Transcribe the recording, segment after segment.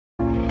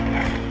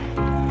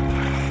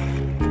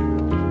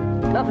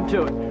Nothing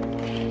to it.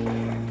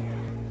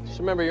 Just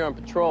remember you're on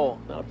patrol,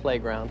 not a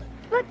playground.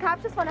 Look,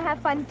 cops just want to have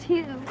fun,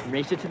 too.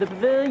 Race it to the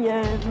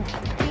pavilion.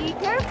 Be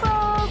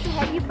careful. The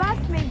head you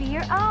bust may be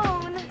your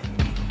own.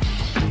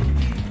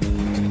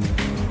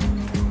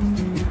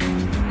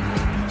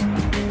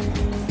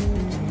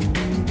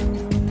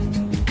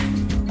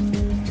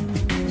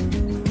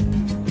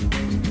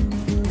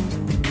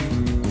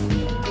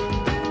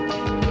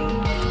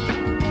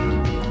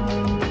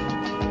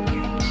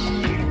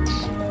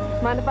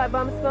 Mind if I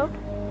bum a smoke?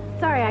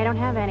 Sorry, I don't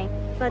have any.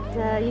 But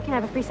you can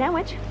have a free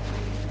sandwich.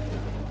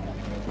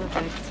 No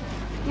thanks.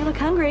 You look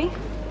hungry.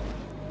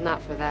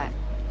 Not for that.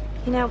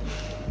 You know,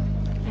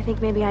 I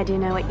think maybe I do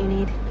know what you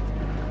need.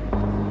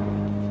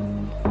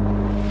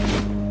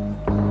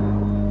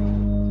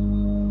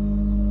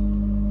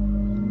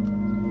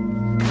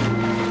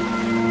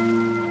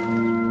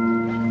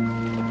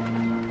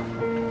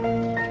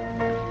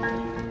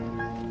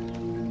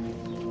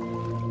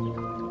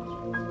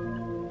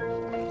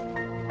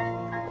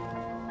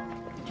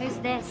 Who's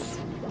this?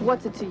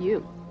 What's it to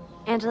you?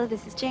 Angela,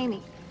 this is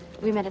Jamie.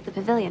 We met at the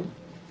pavilion.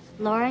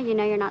 Laura, you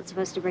know you're not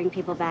supposed to bring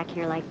people back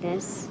here like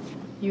this.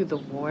 You the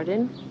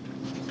warden?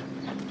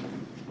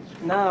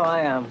 No,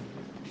 I am.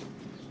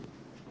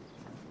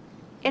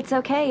 It's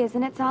okay,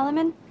 isn't it,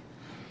 Solomon?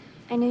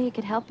 I knew you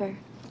could help her.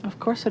 Of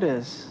course it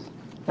is.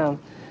 Now,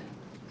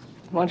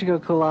 why don't you go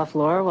cool off,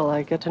 Laura, while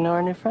I get to know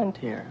our new friend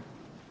here?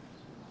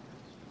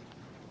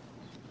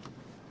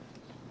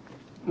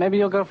 Maybe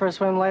you'll go for a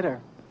swim later,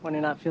 when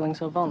you're not feeling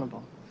so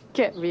vulnerable.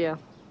 Get real.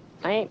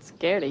 I ain't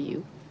scared of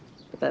you.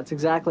 But that's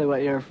exactly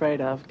what you're afraid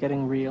of,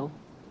 getting real.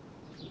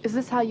 Is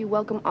this how you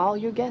welcome all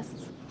your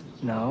guests?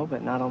 No,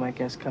 but not all my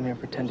guests come here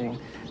pretending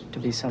to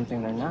be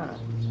something they're not.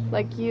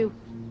 Like you,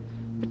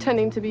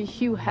 pretending to be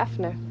Hugh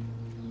Hefner.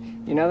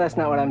 You know that's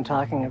not what I'm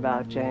talking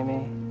about,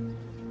 Jamie.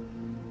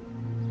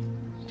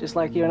 Just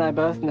like you and I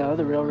both know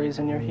the real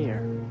reason you're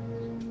here.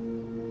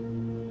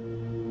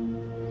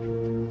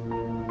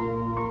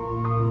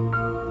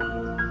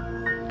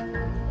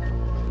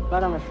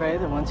 But I'm afraid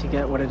that once you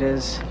get what it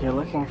is you're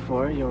looking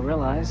for, you'll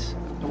realize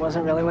it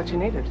wasn't really what you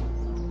needed.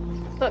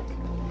 Look,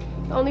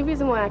 the only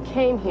reason why I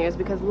came here is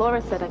because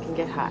Laura said I can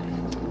get high.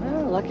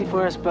 Well, lucky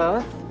for us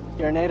both,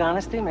 your innate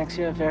honesty makes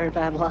you a very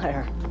bad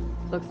liar.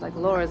 Looks like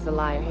Laura's the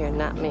liar here,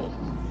 not me.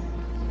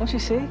 Don't you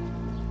see?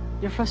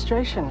 Your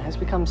frustration has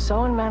become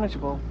so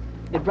unmanageable,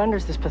 it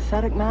renders this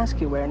pathetic mask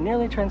you wear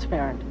nearly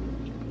transparent.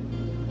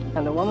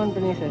 And the woman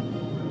beneath it,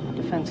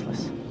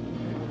 defenseless.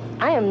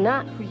 I am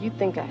not who you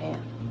think I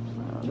am.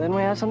 Well, then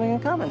we have something in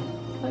common.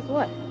 Like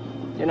what?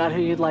 You're not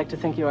who you'd like to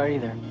think you are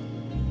either.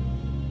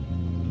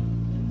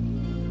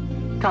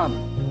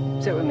 Come,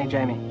 sit with me,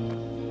 Jamie.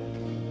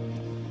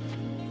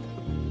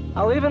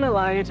 I'll even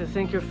allow you to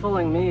think you're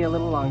fooling me a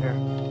little longer,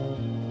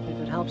 if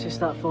it helps you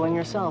stop fooling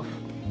yourself.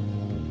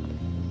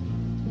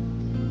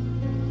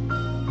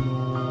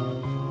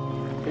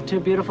 You're too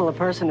beautiful a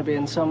person to be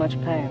in so much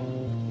pain.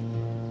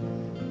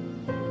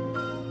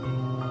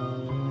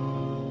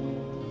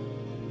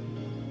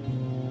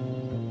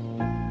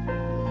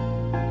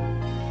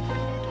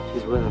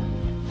 She's with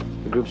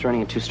him. The group's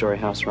renting a two-story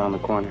house around the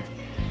corner.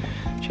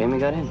 Jamie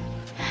got in.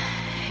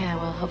 Yeah,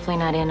 well, hopefully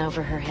not in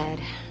over her head.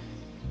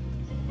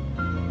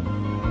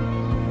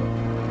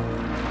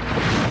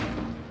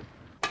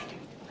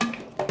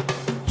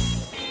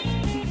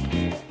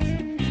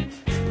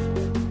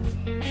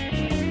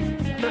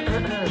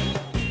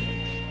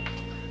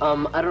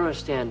 I don't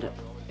understand.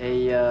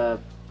 A,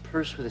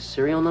 purse with a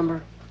serial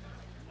number?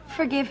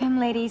 Forgive him,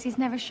 ladies. He's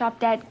never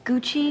shopped at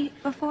Gucci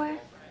before.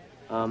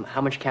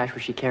 How much cash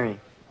was she carrying?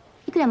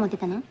 いくら持って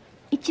たの?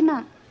 1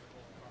万.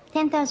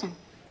 10,000.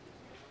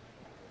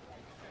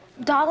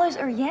 Dollars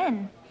or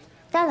yen?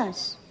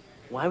 Dollars.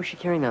 Why was she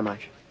carrying that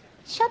much?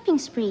 Shopping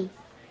spree.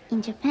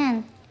 In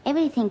Japan,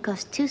 everything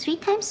costs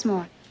 2-3 times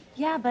more.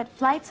 Yeah, but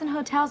flights and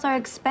hotels are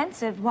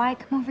expensive. Why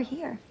come over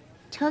here?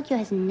 Tokyo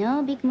has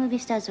no big movie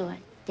stars or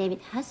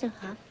David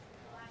Hasselhoff.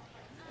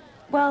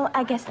 Well,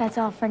 I guess that's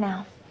all for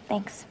now.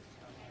 Thanks.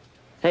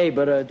 Hey,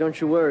 but don't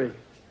you worry.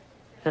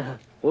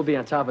 We'll be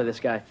on top of this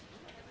guy.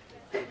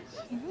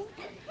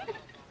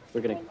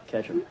 We're gonna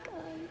catch him.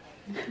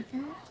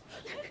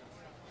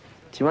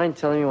 Do you mind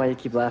telling me why you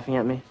keep laughing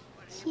at me?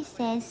 She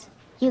says,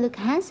 you look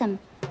handsome,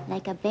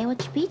 like a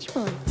Baywatch Beach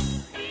Boy.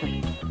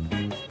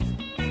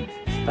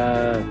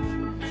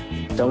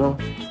 Domo,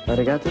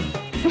 arigato?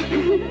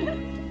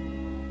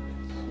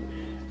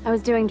 I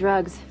was doing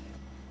drugs,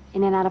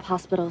 in and out of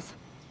hospitals.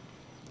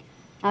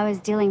 I was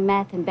dealing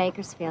meth in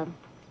Bakersfield.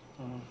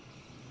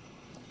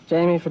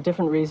 Jamie, for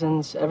different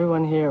reasons,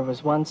 everyone here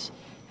was once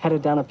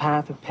headed down a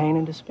path of pain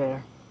and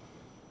despair.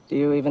 Do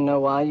you even know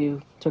why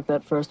you took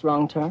that first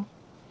wrong turn?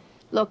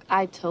 Look,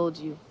 I told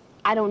you.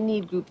 I don't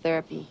need group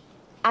therapy.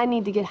 I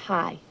need to get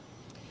high.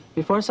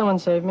 Before someone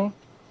saved me,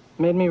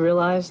 made me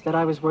realize that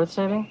I was worth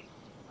saving,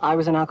 I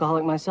was an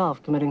alcoholic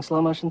myself, committing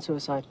slow-motion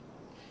suicide.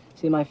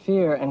 See, my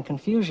fear and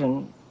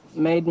confusion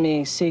made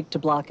me seek to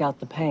block out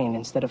the pain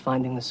instead of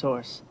finding the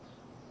source.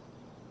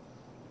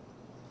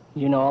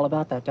 You know all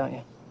about that, don't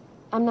you?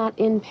 I'm not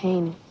in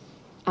pain.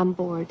 I'm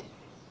bored.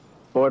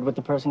 Bored with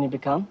the person you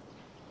become?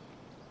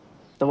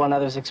 The one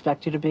others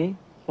expect you to be,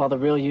 while the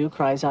real you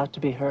cries out to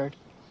be heard?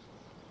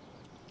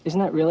 Isn't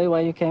that really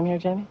why you came here,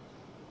 Jamie?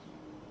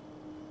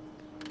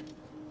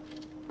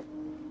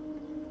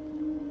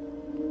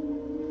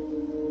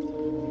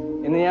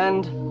 In the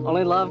end,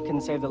 only love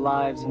can save the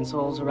lives and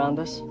souls around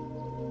us.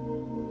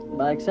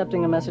 By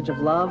accepting a message of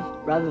love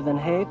rather than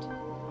hate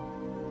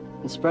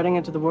and spreading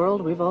it to the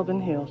world, we've all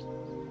been healed.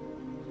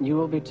 You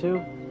will be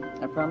too,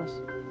 I promise.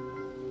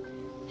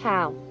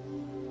 How?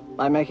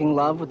 By making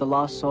love with the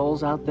lost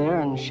souls out there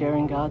and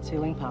sharing God's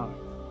healing power.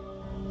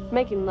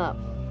 Making love.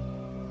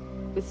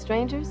 With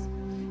strangers?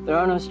 There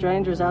are no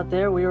strangers out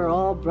there. We are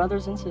all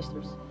brothers and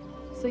sisters.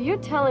 So you're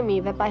telling me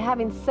that by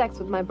having sex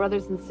with my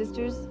brothers and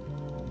sisters,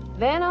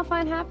 then I'll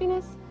find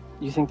happiness?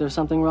 You think there's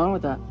something wrong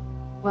with that?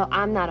 Well,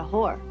 I'm not a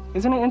whore.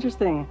 Isn't it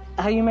interesting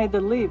how you made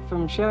the leap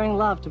from sharing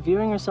love to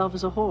viewing yourself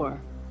as a whore?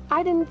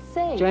 I didn't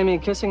say. Jamie,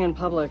 kissing in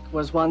public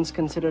was once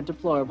considered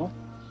deplorable.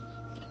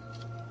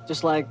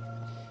 Just like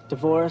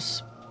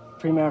divorce,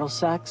 premarital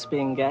sex,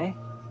 being gay.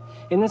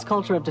 In this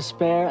culture of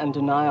despair and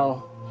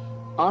denial,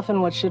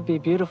 often what should be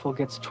beautiful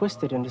gets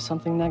twisted into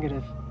something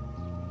negative.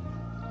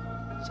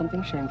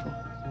 Something shameful.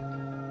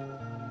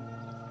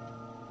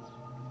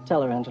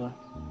 Tell her, Angela.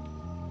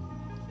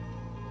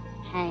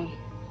 Hey,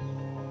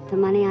 the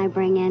money I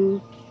bring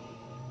in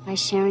by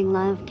sharing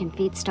love can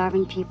feed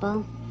starving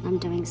people. I'm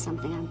doing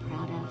something I'm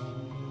proud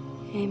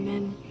of.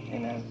 Amen.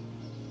 Amen.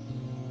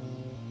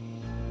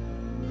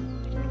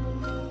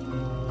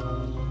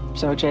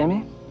 So,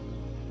 Jamie,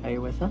 are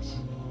you with us?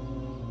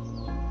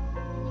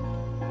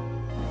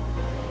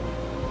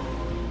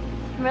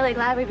 I'm really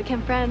glad we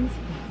became friends.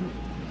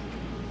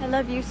 I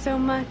love you so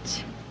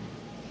much.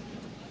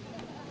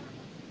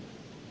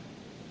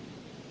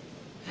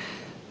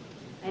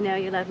 I know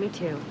you love me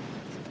too,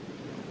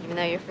 even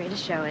though you're afraid to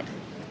show it.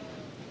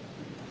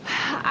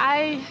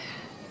 I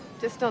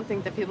just don't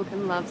think that people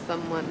can love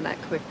someone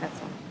that quick, that's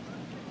all.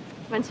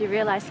 Once you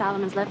realize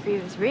Solomon's love for you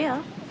is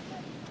real,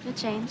 it'll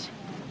change.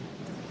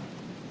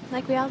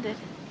 Like we all did.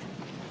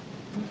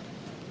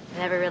 I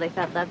never really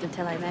felt loved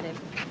until I met him.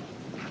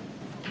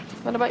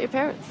 What about your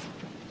parents?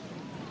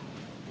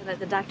 They let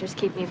the doctors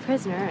keep me a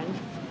prisoner and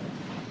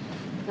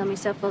fill me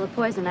so full of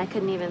poison I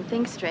couldn't even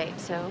think straight,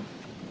 so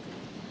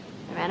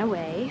I ran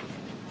away.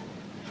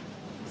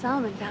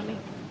 Solomon found me.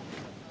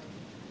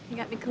 He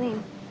got me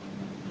clean.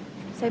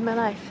 Saved my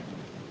life.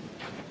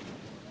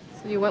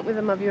 So you went with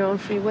him of your own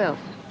free will?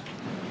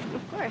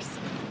 Of course.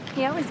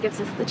 He always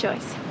gives us the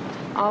choice.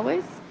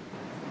 Always?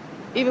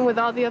 Even with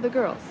all the other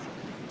girls?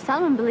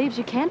 Solomon believes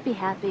you can't be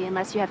happy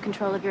unless you have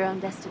control of your own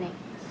destiny.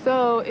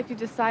 So if you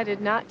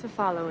decided not to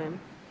follow him?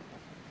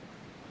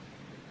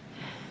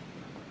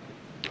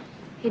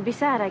 He'd be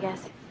sad, I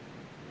guess.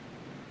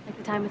 Like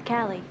the time with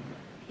Callie.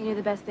 He knew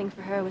the best thing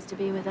for her was to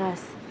be with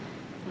us.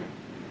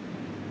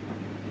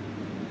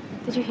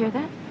 Did you hear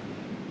that?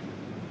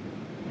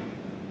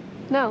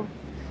 No.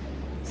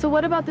 So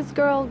what about this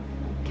girl,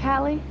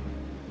 Callie?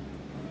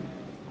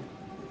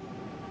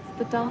 It's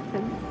the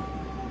dolphin.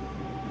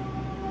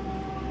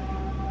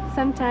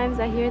 Sometimes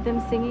I hear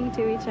them singing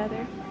to each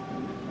other.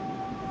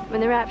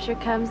 When the rapture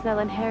comes, they'll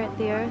inherit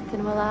the earth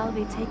and we'll all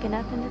be taken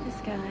up into the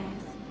skies.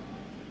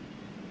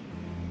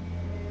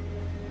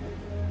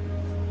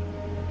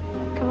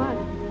 Come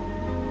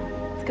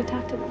on. Let's go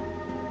talk to them.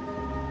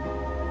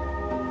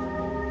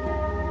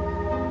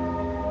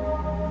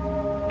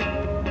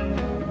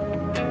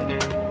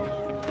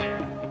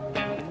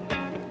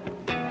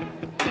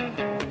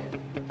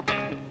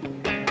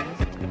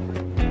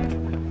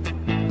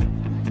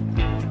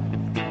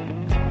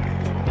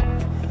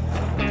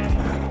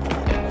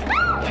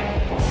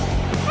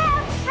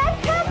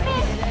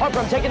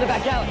 I'm taking it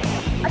back out.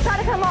 I try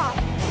to come off.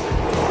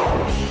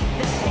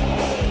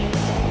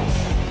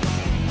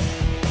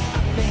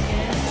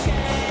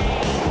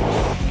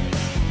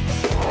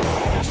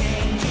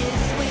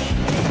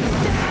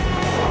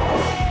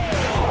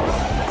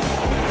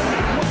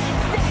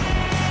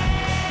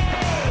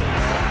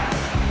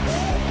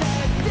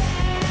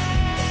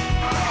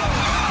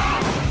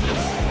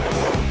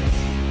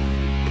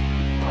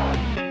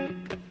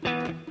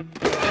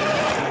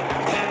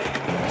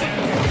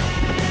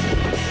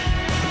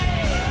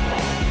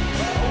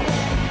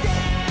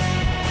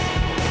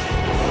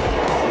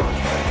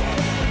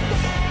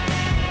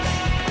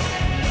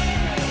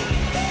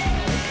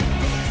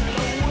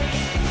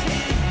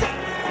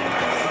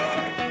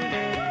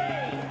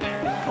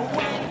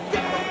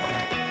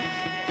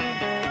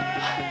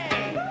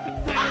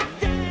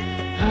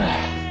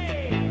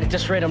 At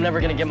this rate, I'm never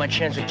gonna get my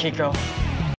chance with Kiko.